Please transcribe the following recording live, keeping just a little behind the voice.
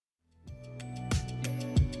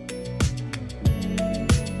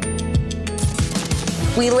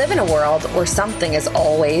We live in a world where something is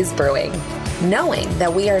always brewing. Knowing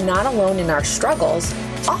that we are not alone in our struggles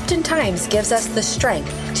oftentimes gives us the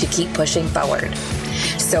strength to keep pushing forward.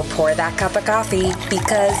 So pour that cup of coffee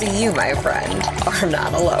because you, my friend, are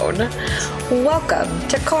not alone. Welcome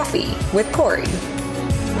to Coffee with Cori.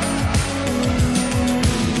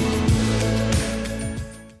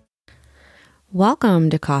 Welcome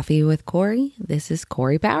to Coffee with Cori. This is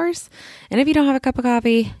Cori Powers. And if you don't have a cup of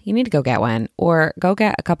coffee, you need to go get one, or go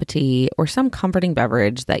get a cup of tea or some comforting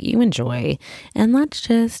beverage that you enjoy. And let's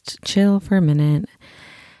just chill for a minute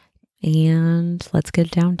and let's get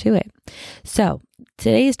down to it. So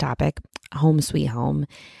today's topic, home sweet home,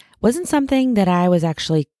 wasn't something that I was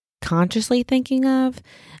actually consciously thinking of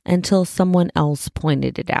until someone else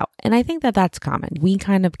pointed it out. And I think that that's common. We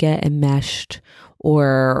kind of get enmeshed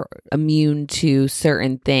or immune to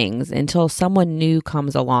certain things until someone new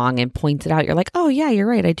comes along and points it out. You're like, oh yeah, you're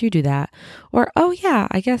right. I do that. Or, oh yeah,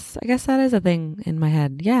 I guess that is a thing in my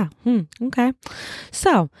head. Yeah. Okay.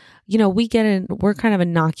 So, we're kind of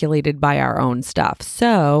inoculated by our own stuff.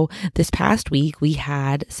 So this past week we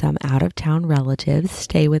had some out of town relatives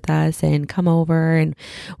stay with us and come over, and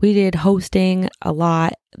we did hosting a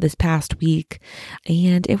lot this past week.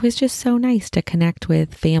 And it was just so nice to connect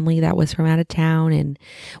with family that was from out of town, and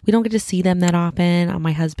we don't get to see them that often on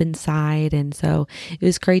my husband's side. And so it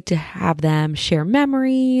was great to have them share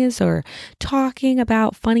memories or talking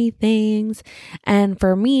about funny things. And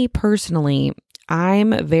for me personally,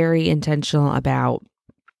 I'm very intentional about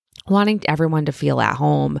wanting everyone to feel at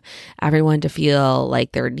home, everyone to feel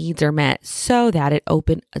like their needs are met, so that it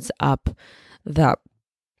opens up the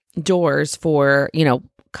doors for,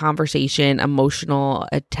 conversation, emotional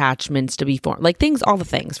attachments to be formed, like all the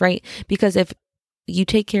things, right? Because if you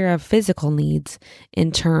take care of physical needs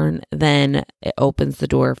in turn, then it opens the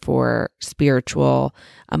door for spiritual,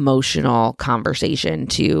 emotional conversation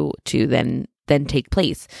to then take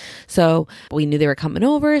place. So we knew they were coming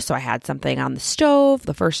over, so I had something on the stove.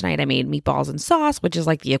 The first night I made meatballs and sauce, which is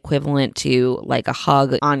like the equivalent to like a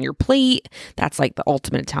hug on your plate. That's like the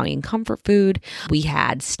ultimate Italian comfort food. We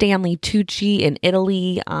had Stanley Tucci in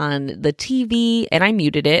Italy on the TV, and I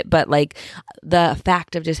muted it, but like the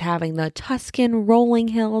fact of just having the Tuscan rolling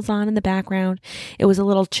hills on in the background, it was a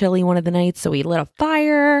little chilly one of the nights, so we lit a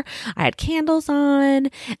fire. I had candles on,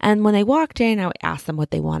 and when they walked in, I would ask them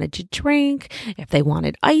what they wanted to drink, if they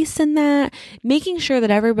wanted ice in that, making sure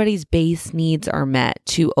that everybody's base needs are met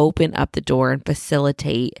to open up the door and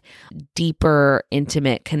facilitate deeper,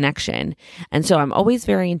 intimate connection. And so I'm always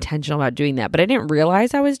very intentional about doing that, but I didn't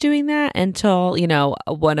realize I was doing that until,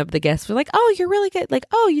 one of the guests was like, oh, you're really good. Like,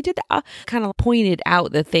 oh, you did that. Kind of pointed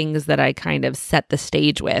out the things that I kind of set the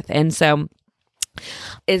stage with. And so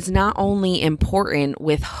is not only important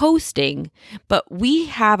with hosting, but we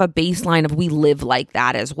have a baseline of we live like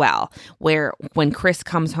that as well, where when Chris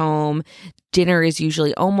comes home, dinner is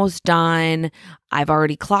usually almost done. I've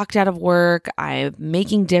already clocked out of work. I'm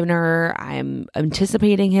making dinner. I'm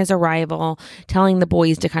anticipating his arrival, telling the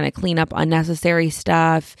boys to kind of clean up unnecessary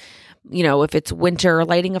stuff. If it's winter,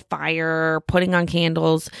 lighting a fire, putting on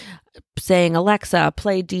candles, saying, Alexa,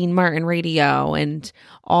 play Dean Martin radio, and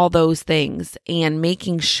all those things, and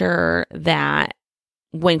making sure that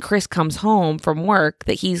when Chris comes home from work,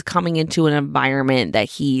 that he's coming into an environment that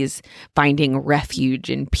he's finding refuge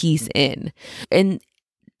and peace in. And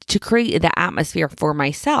to create the atmosphere for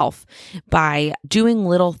myself by doing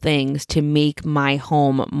little things to make my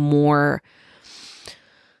home more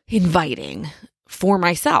inviting for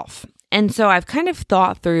myself. And so I've kind of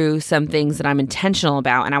thought through some things that I'm intentional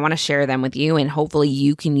about, and I want to share them with you, and hopefully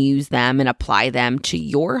you can use them and apply them to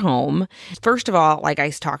your home. First of all, like I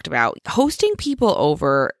talked about, hosting people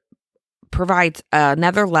over provides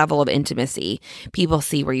another level of intimacy. People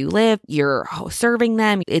see where you live, you're serving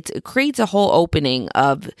them. It creates a whole opening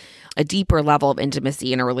of a deeper level of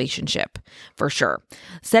intimacy in a relationship, for sure.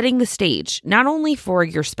 Setting the stage, not only for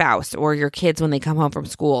your spouse or your kids when they come home from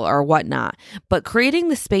school or whatnot, but creating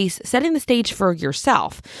the space, setting the stage for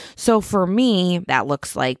yourself. So for me, that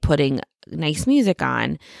looks like putting nice music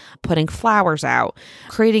on, putting flowers out,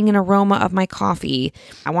 creating an aroma of my coffee.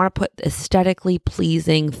 I want to put aesthetically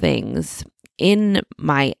pleasing things in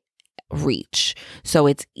my reach so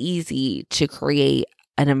it's easy to create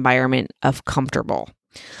an environment of comfortable.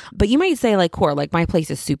 But you might say like, Cor, like my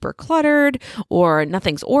place is super cluttered or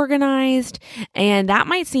nothing's organized. And that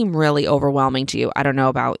might seem really overwhelming to you. I don't know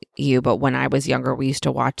about you, but when I was younger, we used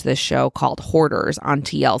to watch this show called Hoarders on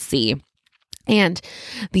TLC. And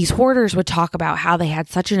these hoarders would talk about how they had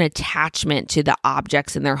such an attachment to the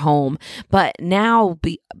objects in their home, but now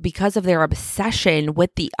because of their obsession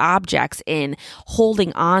with the objects and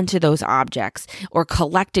holding on to those objects or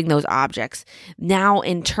collecting those objects, now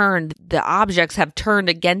in turn, the objects have turned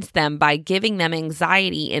against them by giving them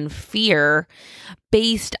anxiety and fear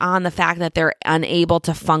based on the fact that they're unable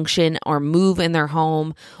to function or move in their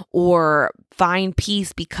home or find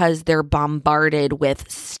peace because they're bombarded with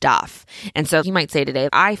stuff. And so you might say today,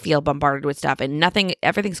 I feel bombarded with stuff and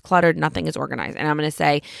everything's cluttered, nothing is organized. And I'm going to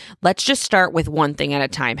say, let's just start with one thing at a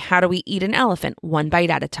time. How do we eat an elephant? One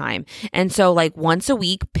bite at a time. And so like once a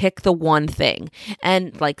week, pick the one thing,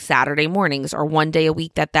 and like Saturday mornings or one day a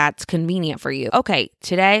week that's convenient for you. Okay,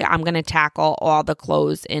 today I'm going to tackle all the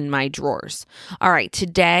clothes in my drawers. All right,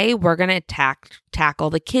 today we're going to tackle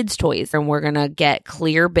the kids' toys, and we're going to get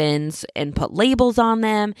clear bins and put labels on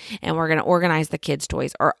them, and we're going to organize the kids'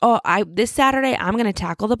 toys. Or, this Saturday, I'm going to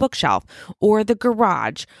tackle the bookshelf or the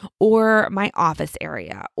garage or my office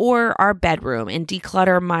area or our bedroom and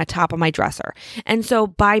declutter my top of my dresser. And so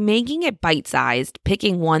by making it bite-sized,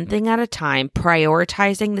 picking one thing at a time,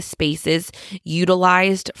 prioritizing the spaces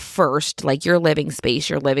utilized first, like your living space,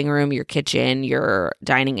 your living room, your kitchen, your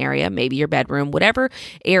dining area, maybe your bedroom, whatever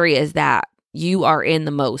areas that you are in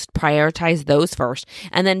the most, prioritize those first,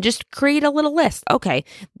 and then just create a little list. Okay,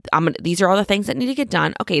 these are all the things that need to get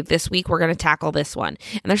done. Okay, this week we're going to tackle this one.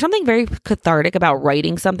 And there's something very cathartic about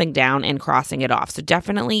writing something down and crossing it off. So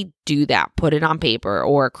definitely do that. Put it on paper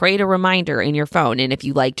or create a reminder in your phone. And if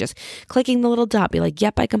you like just clicking the little dot, be like,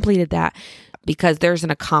 yep, I completed that. Because there's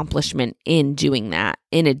an accomplishment in doing that,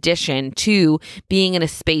 in addition to being in a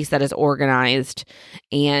space that is organized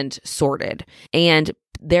and sorted. And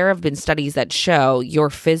there have been studies that show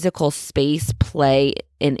your physical space play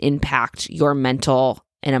and impact your mental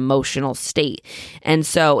and emotional state. And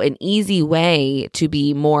so an easy way to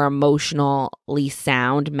be more emotionally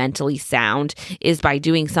sound, mentally sound, is by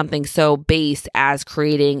doing something so base as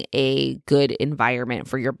creating a good environment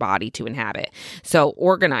for your body to inhabit. So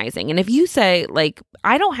organizing. And if you say like,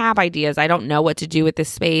 I don't have ideas, I don't know what to do with this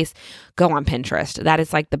space, go on Pinterest. That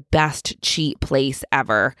is like the best cheat place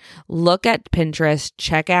ever. Look at Pinterest,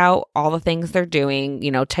 check out all the things they're doing,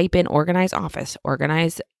 type in organize office,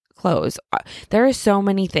 organize clothes. There are so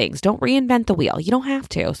many things. Don't reinvent the wheel. You don't have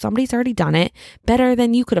to. Somebody's already done it better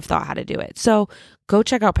than you could have thought how to do it. So go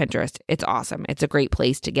check out Pinterest. It's awesome. It's a great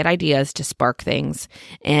place to get ideas, to spark things,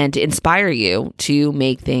 and to inspire you to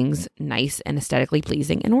make things nice and aesthetically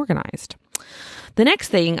pleasing and organized. The next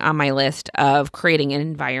thing on my list of creating an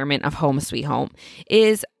environment of home sweet home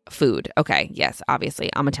is food. Okay, yes,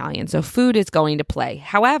 obviously I'm Italian, so food is going to play.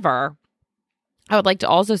 However, I would like to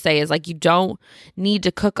also say is like you don't need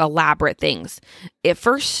to cook elaborate things. It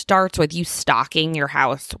first starts with you stocking your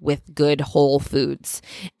house with good whole foods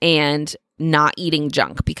and not eating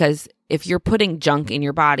junk, because if you're putting junk in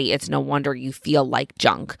your body, it's no wonder you feel like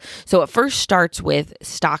junk. So it first starts with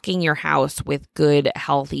stocking your house with good,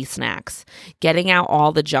 healthy snacks, getting out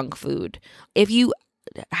all the junk food. If you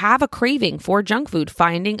have a craving for junk food,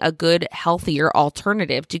 finding a good, healthier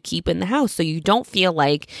alternative to keep in the house so you don't feel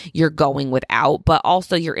like you're going without, but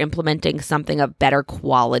also you're implementing something of better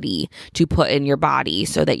quality to put in your body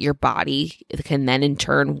so that your body can then in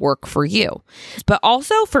turn work for you. But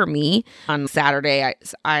also for me, on Saturday,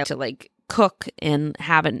 I had to cook and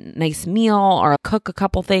have a nice meal or cook a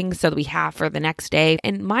couple things so that we have for the next day.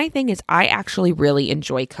 And my thing is I actually really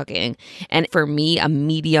enjoy cooking. And for me, a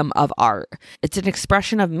medium of art. It's an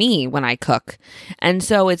expression of me when I cook. And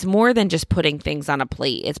so it's more than just putting things on a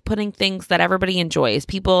plate. It's putting things that everybody enjoys,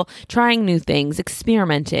 people trying new things,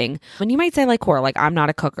 experimenting. And you might say Cori, I'm not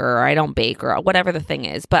a cooker or I don't bake or whatever the thing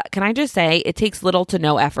is. But can I just say it takes little to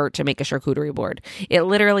no effort to make a charcuterie board. It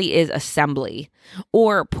literally is assembly,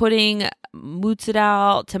 or putting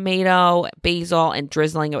mozzarella, tomato, basil, and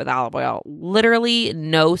drizzling it with olive oil. Literally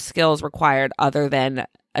no skills required other than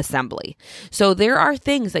assembly. So there are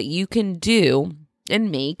things that you can do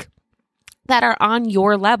and make that are on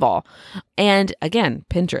your level. And again,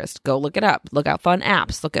 Pinterest, go look it up. Look at fun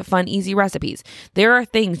apps. Look at fun, easy recipes. There are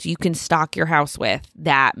things you can stock your house with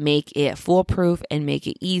that make it foolproof and make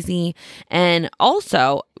it easy. And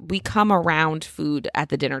also, we come around food at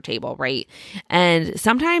the dinner table, right? And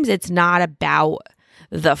sometimes it's not about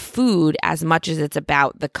the food as much as it's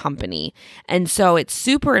about the company. And so it's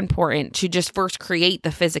super important to just first create the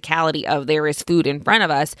physicality of there is food in front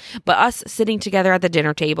of us, but us sitting together at the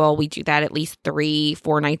dinner table, we do that at least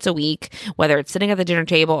 3-4 nights a week, whether it's sitting at the dinner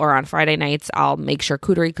table or on Friday nights, I'll make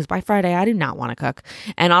charcuterie because by Friday I do not want to cook.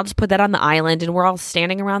 And I'll just put that on the island and we're all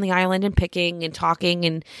standing around the island and picking and talking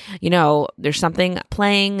and, there's something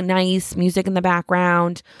playing nice music in the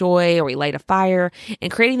background, joy, or we light a fire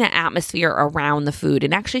and creating that atmosphere around the food.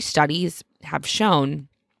 And actually studies have shown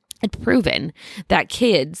it's proven that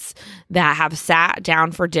kids that have sat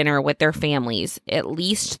down for dinner with their families at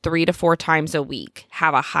least 3 to 4 times a week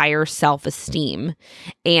have a higher self-esteem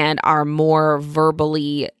and are more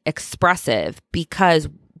verbally expressive because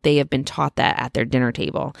they have been taught that at their dinner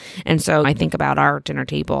table. And so I think about our dinner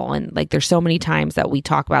table and there's so many times that we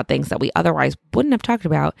talk about things that we otherwise wouldn't have talked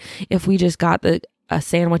about if we just got a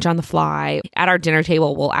sandwich on the fly. At our dinner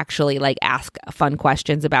table, we'll actually ask fun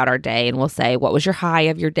questions about our day and we'll say, what was your high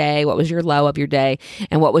of your day? What was your low of your day?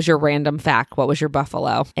 And what was your random fact? What was your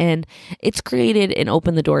buffalo? And it's created and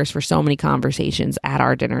opened the doors for so many conversations at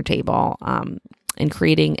our dinner table and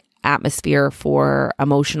creating atmosphere for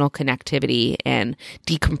emotional connectivity and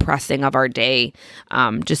decompressing of our day,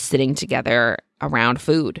 just sitting together around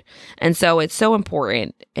food. And so it's so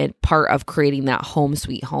important and part of creating that home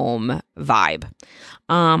sweet home vibe.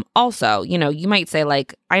 Also, you might say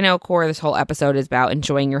I know, Cori, this whole episode is about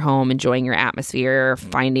enjoying your home, enjoying your atmosphere,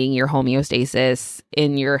 finding your homeostasis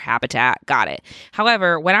in your habitat. Got it.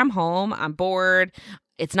 However, when I'm home, I'm bored.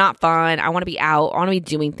 It's not fun. I want to be out. I want to be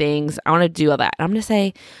doing things. I want to do all that. And I'm going to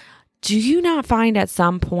say, do you not find at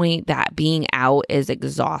some point that being out is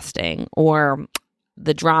exhausting, or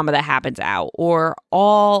the drama that happens out, or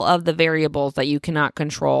all of the variables that you cannot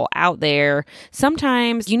control out there?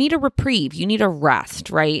 Sometimes you need a reprieve. You need a rest,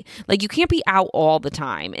 right? You can't be out all the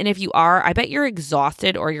time. And if you are, I bet you're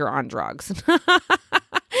exhausted or you're on drugs.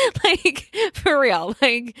 For real.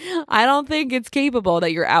 I don't think it's capable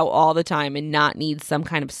that you're out all the time and not need some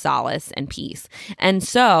kind of solace and peace. And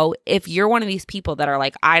so if you're one of these people that are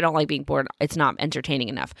I don't like being bored, it's not entertaining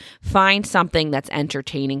enough, find something that's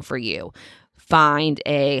entertaining for you. Find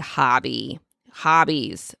a hobby.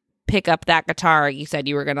 Hobbies. Pick up that guitar you said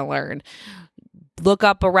you were going to learn. Look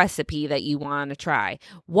up a recipe that you want to try.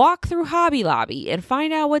 Walk through Hobby Lobby and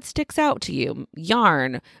find out what sticks out to you.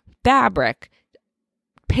 Yarn, fabric,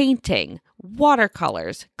 painting,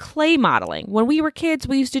 watercolors, clay modeling. When we were kids,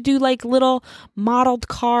 we used to do little modeled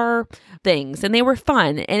car things, and they were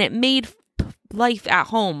fun, and it made life at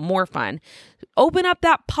home more fun. Open up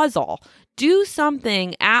that puzzle. Do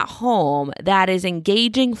something at home that is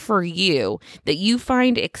engaging for you, that you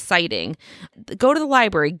find exciting. Go to the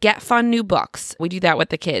library, get fun new books. We do that with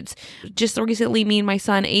the kids. Just recently, me and my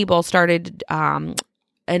son Abel started an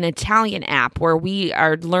Italian app where we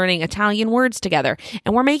are learning Italian words together,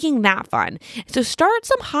 and we're making that fun. So start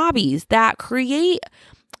some hobbies that create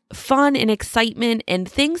fun and excitement and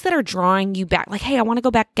things that are drawing you back. Hey, I want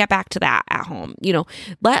to get back to that at home.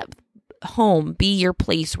 Let home be your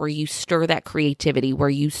place where you stir that creativity, where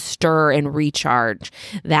you stir and recharge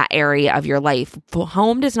that area of your life.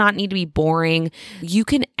 Home does not need to be boring. You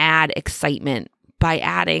can add excitement by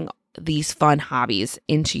adding these fun hobbies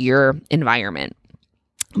into your environment.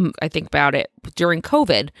 I think about it during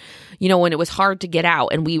COVID, when it was hard to get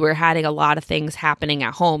out and we were having a lot of things happening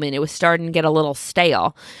at home and it was starting to get a little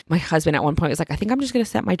stale. My husband at one point was like, I think I'm just going to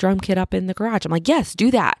set my drum kit up in the garage. I'm like, yes,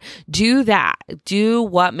 do that. Do that. Do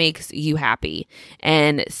what makes you happy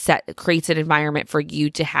and creates an environment for you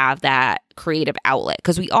to have that creative outlet,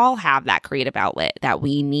 because we all have that creative outlet that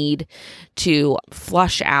we need to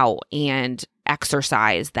flush out and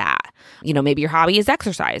exercise that. Maybe your hobby is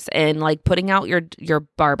exercise and putting out your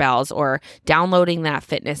barbells or downloading that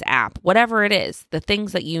fitness app, whatever it is, the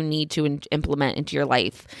things that you need to implement into your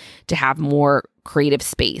life to have more creative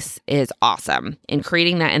space is awesome. And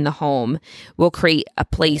creating that in the home will create a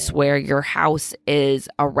place where your house is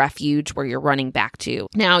a refuge where you're running back to.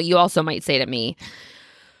 Now, you also might say to me,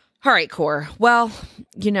 all right, Cor, well,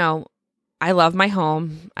 I love my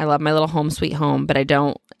home. I love my little home sweet home, but I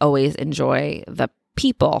don't always enjoy the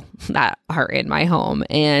people that are in my home.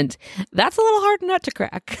 And that's a little hard nut to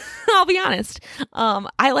crack. I'll be honest.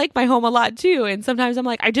 I like my home a lot too. And sometimes I'm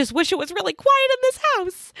I just wish it was really quiet in this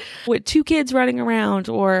house with 2 kids running around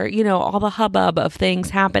or, all the hubbub of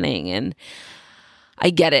things happening. And I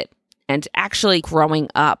get it. And actually growing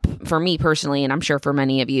up, for me personally, and I'm sure for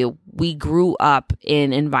many of you, we grew up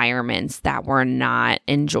in environments that were not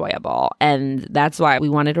enjoyable. And that's why we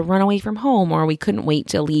wanted to run away from home, or we couldn't wait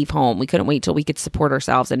to leave home. We couldn't wait till we could support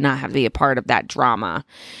ourselves and not have to be a part of that drama.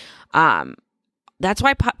 that's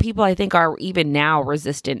why people, I think, are even now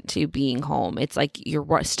resistant to being home. It's like you're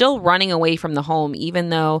still running away from the home, even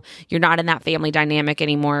though you're not in that family dynamic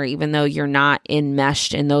anymore, even though you're not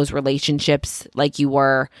enmeshed in those relationships like you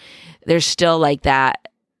were. There's still like that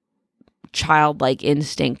childlike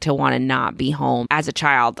instinct to want to not be home. As a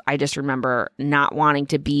child, I just remember not wanting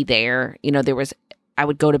to be there. I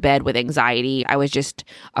would go to bed with anxiety. I was just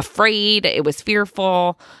afraid. It was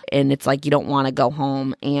fearful. And it's like you don't want to go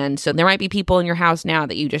home. And so there might be people in your house now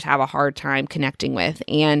that you just have a hard time connecting with.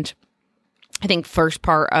 And I think first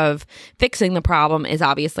part of fixing the problem is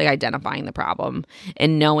obviously identifying the problem,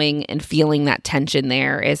 and knowing and feeling that tension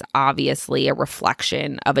there is obviously a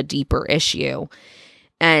reflection of a deeper issue.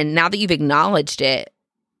 And now that you've acknowledged it,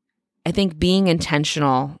 I think being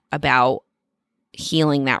intentional about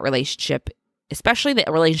healing that relationship, especially the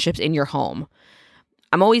relationships in your home.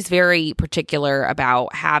 I'm always very particular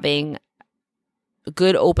about having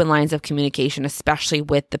good open lines of communication, especially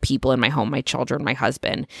with the people in my home, my children, my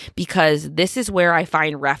husband, because this is where I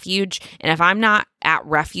find refuge. And if I'm not at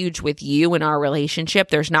refuge with you in our relationship,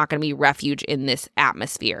 there's not going to be refuge in this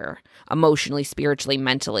atmosphere, emotionally, spiritually,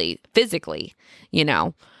 mentally, physically,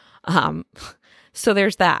 So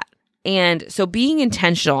there's that. And so being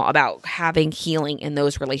intentional about having healing in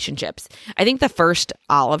those relationships. I think the first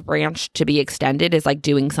olive branch to be extended is like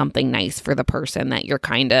doing something nice for the person that you're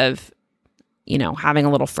kind of, having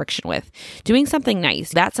a little friction with. Doing something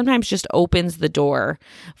nice. That sometimes just opens the door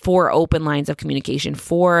for open lines of communication,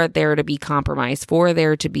 for there to be compromise, for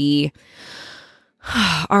there to be,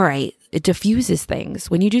 all right, it diffuses things.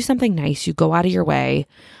 When you do something nice, you go out of your way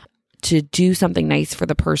to do something nice for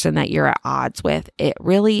the person that you're at odds with. It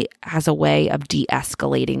really has a way of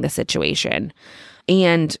de-escalating the situation.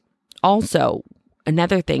 And also,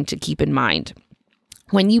 another thing to keep in mind,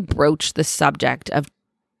 when you broach the subject of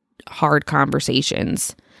hard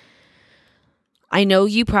conversations, I know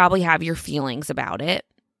you probably have your feelings about it,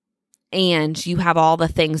 and you have all the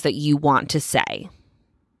things that you want to say,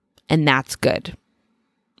 and that's good.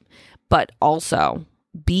 But also,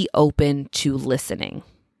 be open to listening.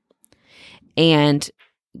 And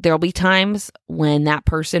there'll be times when that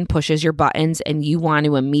person pushes your buttons and you want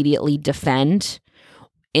to immediately defend,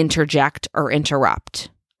 interject, or interrupt.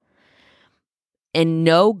 And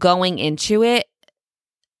know going into it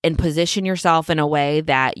and position yourself in a way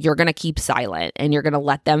that you're going to keep silent and you're going to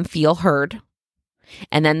let them feel heard.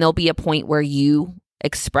 And then there'll be a point where you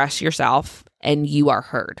express yourself and you are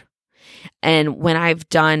heard. And when I've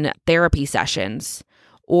done therapy sessions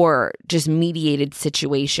or just mediated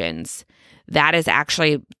situations, that is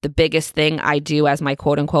actually the biggest thing I do as my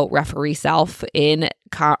quote unquote referee self in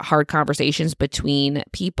hard conversations between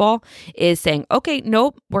people, is saying, okay,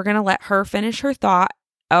 nope, we're going to let her finish her thought.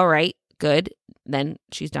 All right, good. Then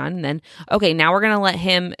she's done. And then, okay, now we're going to let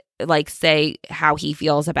him say how he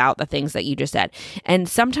feels about the things that you just said. And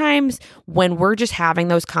sometimes when we're just having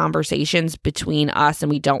those conversations between us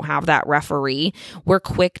and we don't have that referee, we're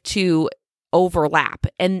quick to overlap.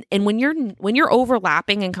 And when you're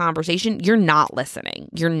overlapping in conversation, you're not listening.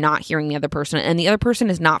 You're not hearing the other person, and the other person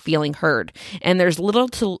is not feeling heard. And there's little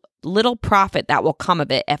profit that will come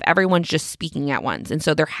of it if everyone's just speaking at once. And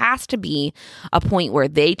so there has to be a point where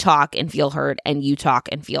they talk and feel heard and you talk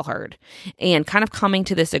and feel heard, and kind of coming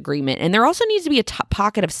to this agreement. And there also needs to be a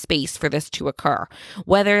pocket of space for this to occur,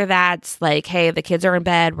 whether that's like, hey, the kids are in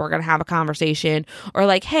bed, we're going to have a conversation, or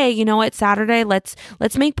like, hey, you know what, Saturday, let's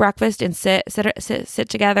make breakfast and sit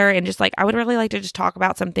together, and just like, I would really like to just talk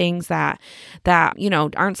about some things that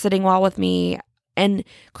aren't sitting well with me. And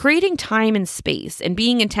creating time and space and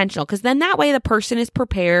being intentional, because then that way the person is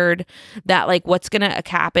prepared that like what's going to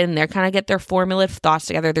happen. They're kind of get their formulative thoughts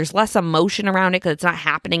together. There's less emotion around it because it's not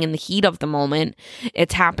happening in the heat of the moment.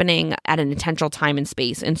 It's happening at an intentional time and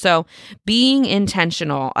space. And so being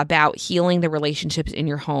intentional about healing the relationships in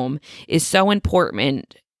your home is so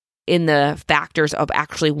important in the factors of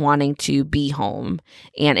actually wanting to be home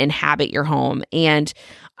and inhabit your home. And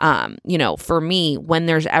for me, when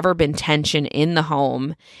there's ever been tension in the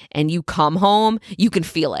home and you come home, you can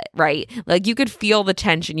feel it, right? Like you could feel the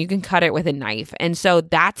tension, you can cut it with a knife. And so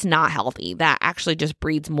that's not healthy. That actually just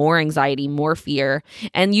breeds more anxiety, more fear.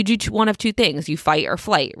 And you do one of two things: you fight or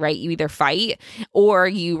flight, right? You either fight or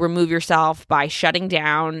you remove yourself by shutting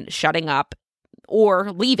down, shutting up,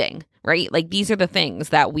 or leaving, right? Like these are the things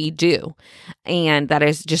that we do. And that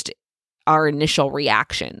is just our initial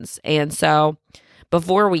reactions. And so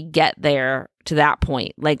before we get there to that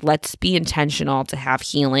point, like let's be intentional to have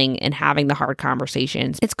healing and having the hard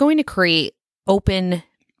conversations. It's going to create open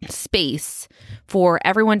space for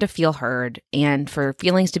everyone to feel heard and for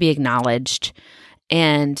feelings to be acknowledged.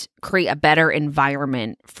 and create a better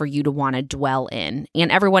environment for you to want to dwell in and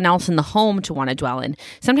everyone else in the home to want to dwell in.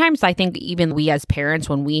 Sometimes I think even we as parents,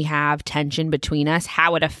 when we have tension between us,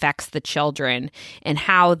 how it affects the children and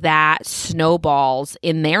how that snowballs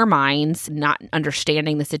in their minds, not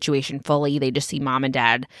understanding the situation fully. They just see mom and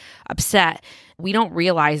dad upset. We don't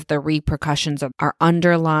realize the repercussions of our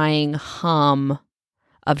underlying hum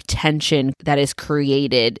of tension that is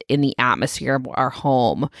created in the atmosphere of our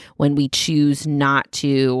home when we choose not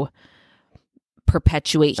to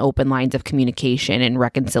perpetuate open lines of communication and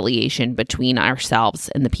reconciliation between ourselves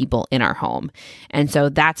and the people in our home. And so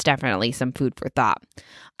that's definitely some food for thought.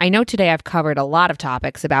 I know today I've covered a lot of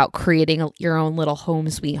topics about creating your own little home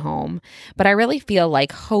sweet home, but I really feel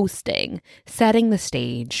like hosting, setting the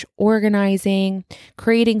stage, organizing,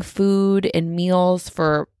 creating food and meals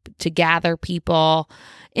to gather people,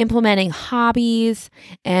 implementing hobbies,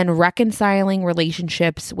 and reconciling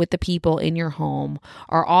relationships with the people in your home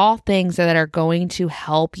are all things that are going to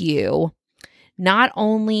help you not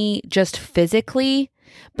only just physically,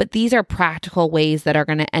 but these are practical ways that are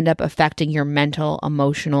going to end up affecting your mental,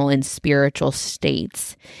 emotional, and spiritual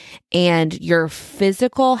states. And your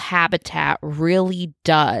physical habitat really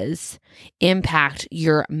does impact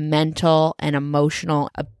your mental and emotional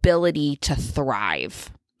ability to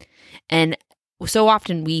thrive. And so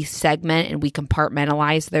often we segment and we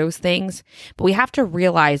compartmentalize those things, but we have to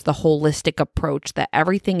realize the holistic approach that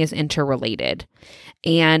everything is interrelated,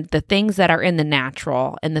 and the things that are in the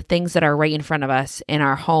natural and the things that are right in front of us in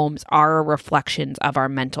our homes are reflections of our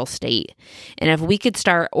mental state. And if we could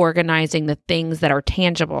start organizing the things that are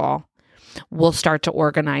tangible, we'll start to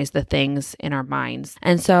organize the things in our minds.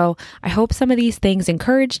 And so I hope some of these things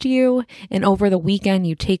encouraged you. And over the weekend,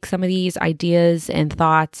 you take some of these ideas and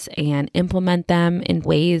thoughts and implement them in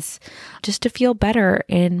ways just to feel better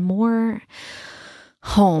and more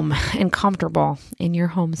home and comfortable in your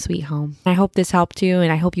home sweet home. I hope this helped you,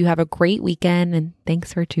 and I hope you have a great weekend. And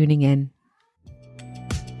thanks for tuning in.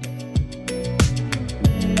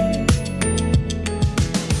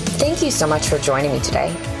 Thank you so much for joining me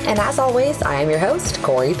today. And as always, I am your host,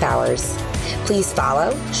 Cori Powers. Please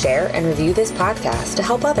follow, share, and review this podcast to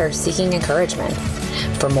help others seeking encouragement.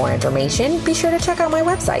 For more information, be sure to check out my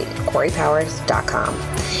website, coripowers.com.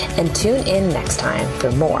 And tune in next time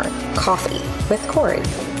for more Coffee with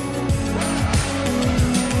Cori.